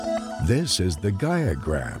This is the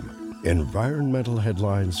GaiaGram, environmental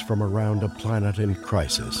headlines from around a planet in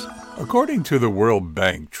crisis. According to the World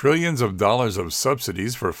Bank, trillions of dollars of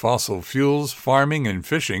subsidies for fossil fuels, farming, and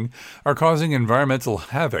fishing are causing environmental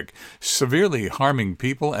havoc, severely harming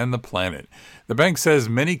people and the planet. The bank says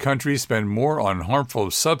many countries spend more on harmful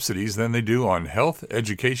subsidies than they do on health,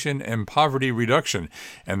 education, and poverty reduction,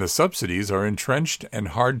 and the subsidies are entrenched and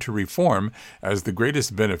hard to reform, as the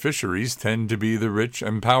greatest beneficiaries tend to be the rich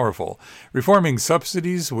and powerful. Reforming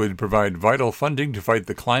subsidies would provide vital funding to fight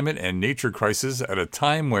the climate and nature crisis at a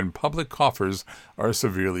time when public coffers are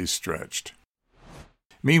severely stretched.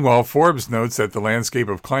 Meanwhile, Forbes notes that the landscape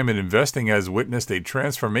of climate investing has witnessed a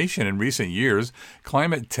transformation in recent years.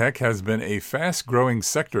 Climate tech has been a fast-growing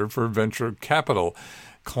sector for venture capital.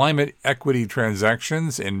 Climate equity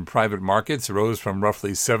transactions in private markets rose from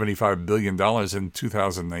roughly $75 billion in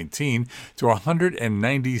 2019 to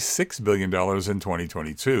 $196 billion in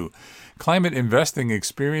 2022. Climate investing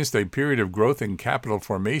experienced a period of growth in capital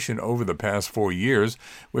formation over the past 4 years,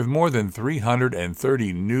 with more than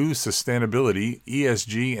 330 new sustainability,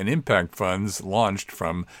 ESG, and impact funds launched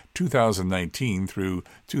from 2019 through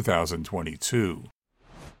 2022.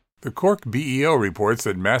 The Cork BEO reports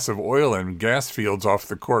that massive oil and gas fields off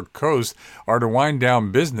the Cork coast are to wind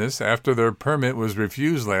down business after their permit was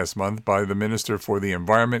refused last month by the Minister for the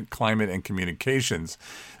Environment, Climate and Communications.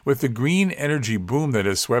 With the green energy boom that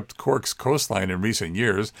has swept Cork's coastline in recent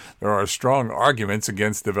years, there are strong arguments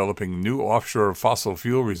against developing new offshore fossil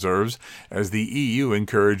fuel reserves as the EU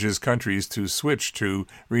encourages countries to switch to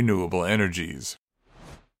renewable energies.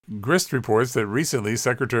 Grist reports that recently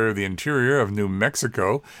Secretary of the Interior of New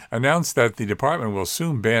Mexico announced that the department will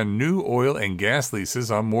soon ban new oil and gas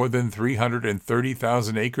leases on more than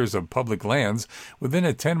 330,000 acres of public lands within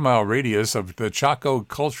a 10-mile radius of the Chaco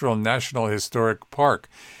Cultural National Historic Park,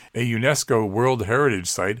 a UNESCO World Heritage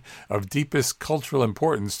Site of deepest cultural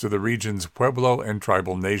importance to the region's Pueblo and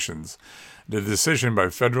tribal nations. The decision by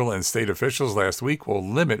federal and state officials last week will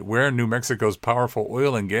limit where New Mexico's powerful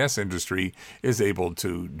oil and gas industry is able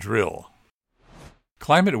to drill.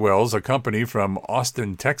 Climate Wells, a company from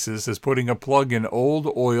Austin, Texas, is putting a plug in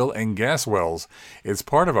old oil and gas wells. It's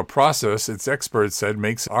part of a process its experts said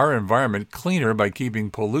makes our environment cleaner by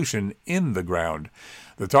keeping pollution in the ground.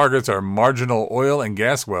 The targets are marginal oil and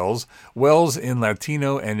gas wells, wells in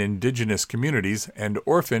Latino and indigenous communities, and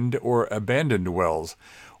orphaned or abandoned wells.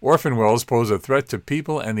 Orphan wells pose a threat to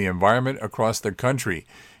people and the environment across the country.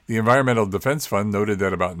 The Environmental Defense Fund noted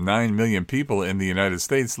that about 9 million people in the United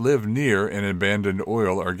States live near an abandoned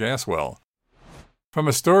oil or gas well. From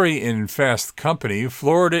a story in Fast Company,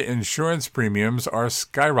 Florida insurance premiums are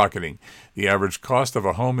skyrocketing. The average cost of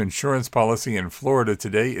a home insurance policy in Florida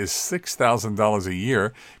today is $6,000 a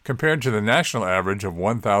year, compared to the national average of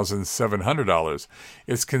 $1,700.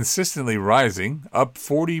 It's consistently rising, up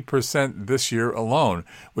 40% this year alone,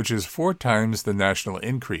 which is 4 times the national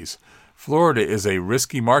increase. Florida is a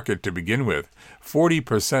risky market to begin with.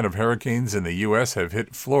 40% of hurricanes in the U.S. have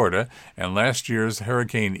hit Florida, and last year's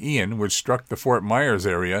Hurricane Ian, which struck the Fort Myers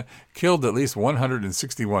area, killed at least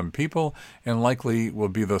 161 people and likely will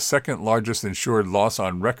be the second largest insured loss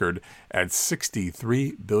on record at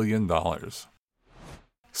 $63 billion.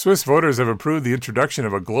 Swiss voters have approved the introduction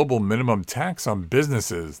of a global minimum tax on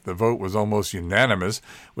businesses. The vote was almost unanimous,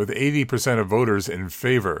 with 80% of voters in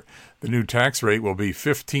favor. The new tax rate will be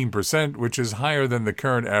 15%, which is higher than the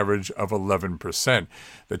current average of 11%.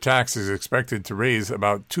 The tax is expected to raise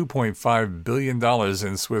about $2.5 billion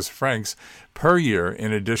in Swiss francs per year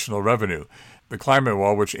in additional revenue. The climate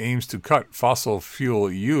wall, which aims to cut fossil fuel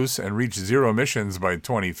use and reach zero emissions by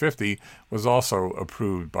 2050, was also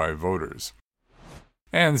approved by voters.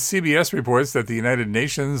 And CBS reports that the United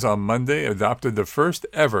Nations on Monday adopted the first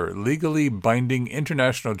ever legally binding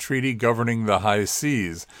international treaty governing the high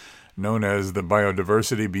seas, known as the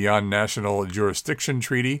Biodiversity Beyond National Jurisdiction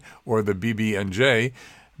Treaty, or the BBNJ,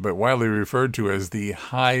 but widely referred to as the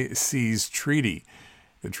High Seas Treaty.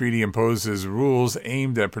 The treaty imposes rules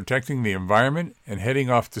aimed at protecting the environment and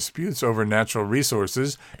heading off disputes over natural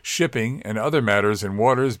resources, shipping, and other matters in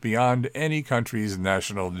waters beyond any country's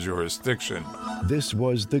national jurisdiction. This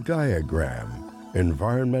was the GaiaGram,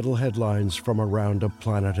 environmental headlines from around a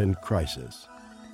planet in crisis.